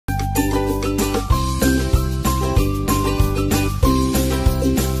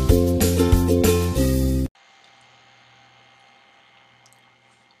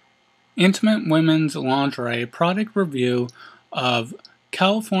intimate women's lingerie product review of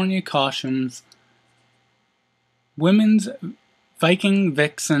California Costumes Women's Viking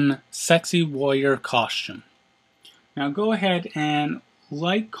Vixen Sexy Warrior Costume. Now go ahead and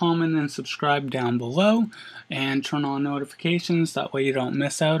like, comment, and subscribe down below, and turn on notifications, that way you don't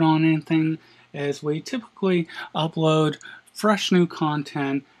miss out on anything, as we typically upload fresh new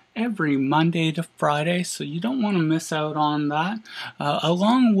content every Monday to Friday, so you don't want to miss out on that.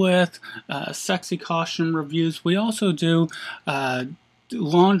 Along with sexy costume reviews, we also do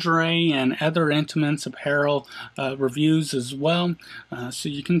lingerie and other intimates apparel reviews as well, so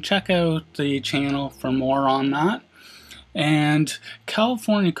you can check out the channel for more on that. And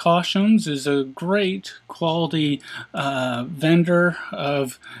California Costumes is a great quality vendor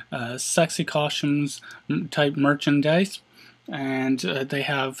of sexy costumes type merchandise, and they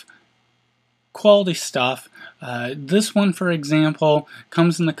have quality stuff. This one, for example,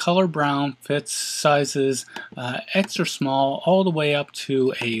 comes in the color brown, fits sizes extra small all the way up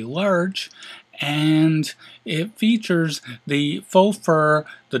to a large, and it features the faux fur,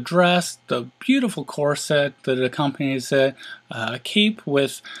 the dress, the beautiful corset that accompanies it, cape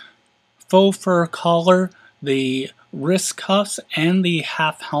with faux fur collar, the wrist cuffs, and the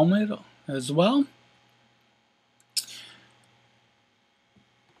half helmet as well.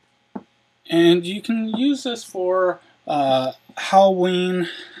 And you can use this for Halloween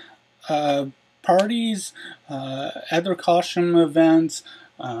parties, other costume events.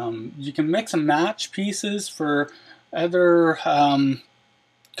 You can mix and match pieces for other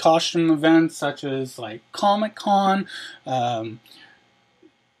costume events, such as like Comic-Con,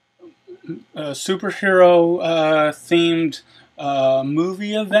 superhero themed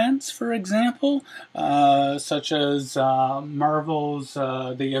movie events, for example, such as Marvel's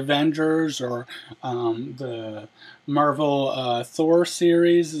The Avengers, or the Marvel Thor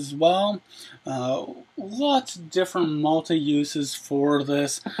series as well. Lots of different multi-uses for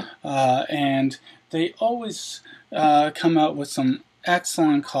this, and they always come out with some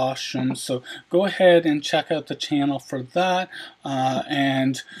excellent costumes, so go ahead and check out the channel for that,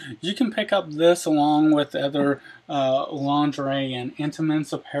 and you can pick up this along with other lingerie and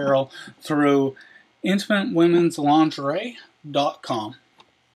intimates apparel through intimatewomenslingerie.com.